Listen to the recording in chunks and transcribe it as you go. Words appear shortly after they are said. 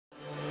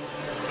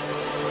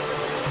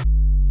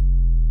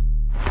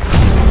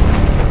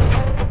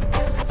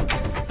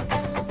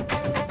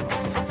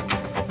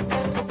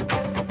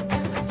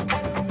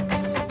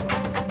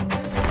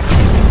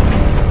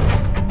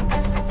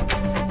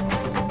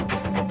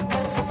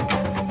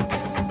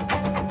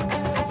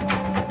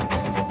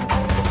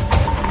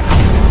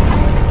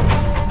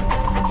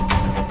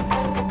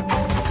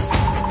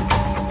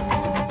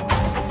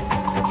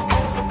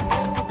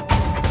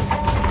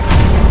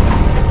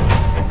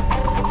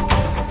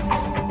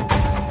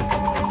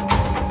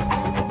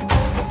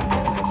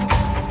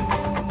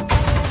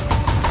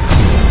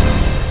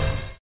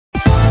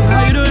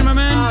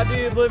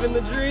living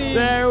the dream.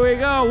 There we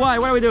go. Why?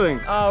 What are we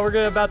doing?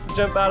 We're about to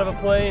jump out of a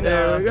plane.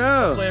 There we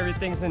go. Hopefully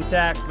everything's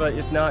intact, but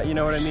if not, you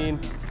know what I mean.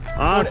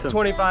 Awesome.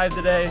 25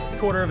 today,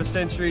 quarter of a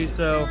century,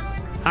 so.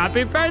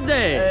 Happy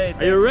birthday! Hey,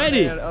 are you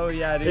ready? Man. Oh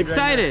yeah, dude.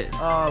 Excited?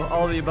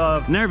 All the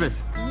above. Nervous?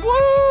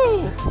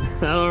 Woo!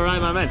 All right,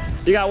 my man.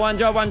 You got one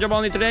job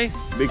only today.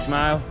 Big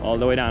smile all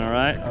the way down, all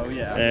right? Oh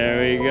yeah.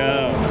 There we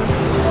go.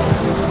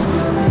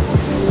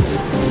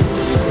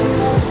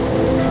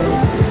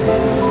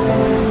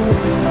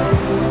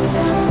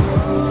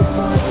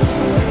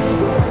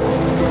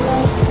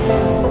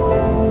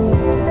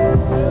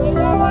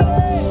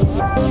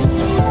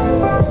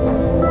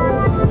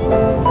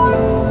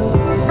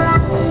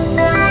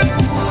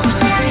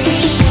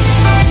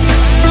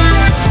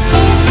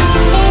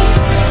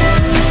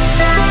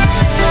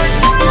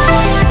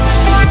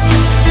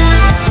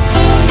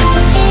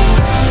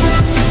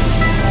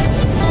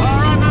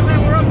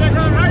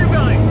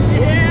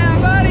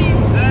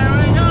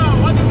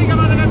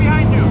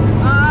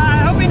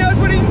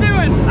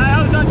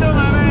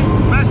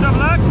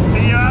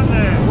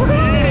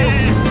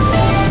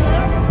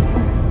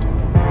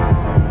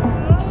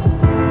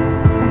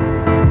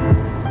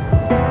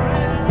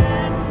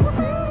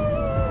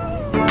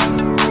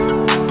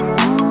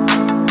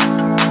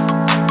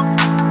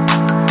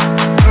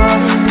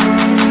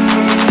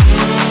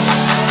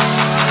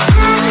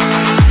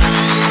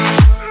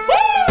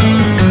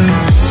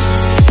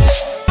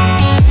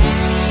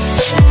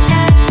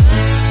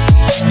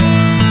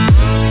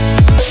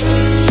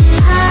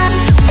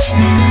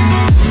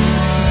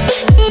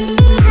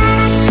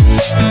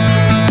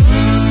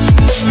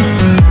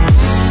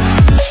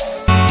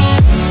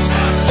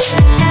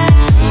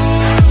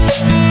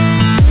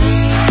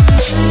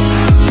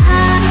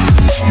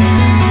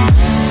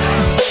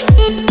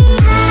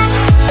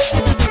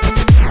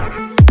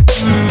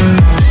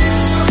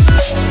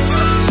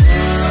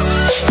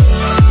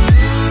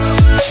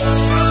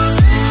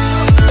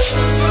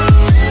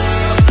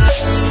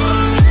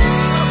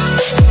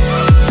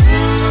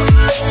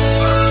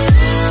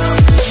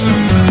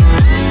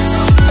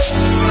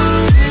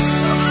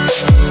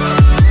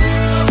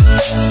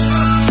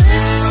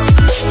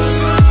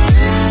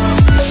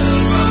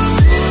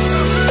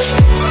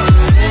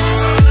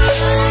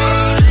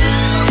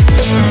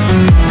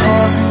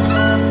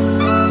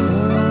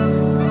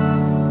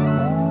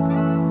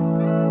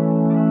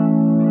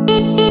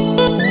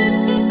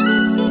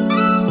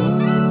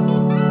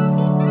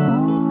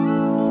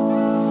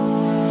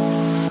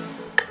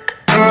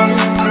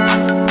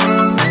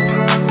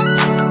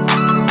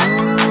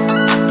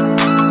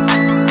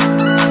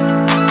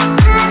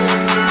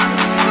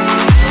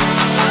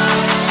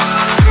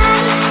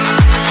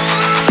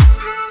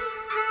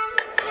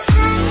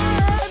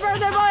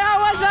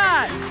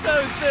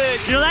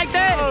 You liked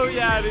it? Oh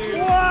yeah, dude.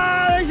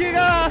 Wow, there you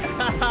go.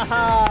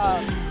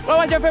 What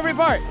was your favorite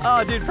part?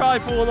 Oh, dude, probably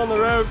pulling on the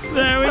ropes.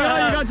 There we go.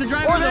 You got to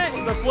drive or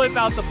it. the flip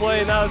out the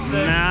plane. That was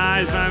sick.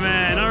 Nice, my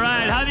man. All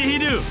right, how did he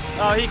do?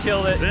 Oh, he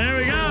killed it. There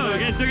we go.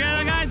 Get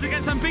together, guys, to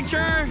get some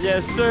picture.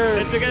 Yes, sir.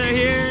 Get together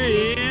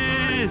here.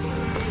 Yes.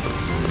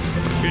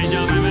 Great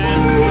job, my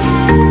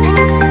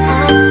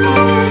man.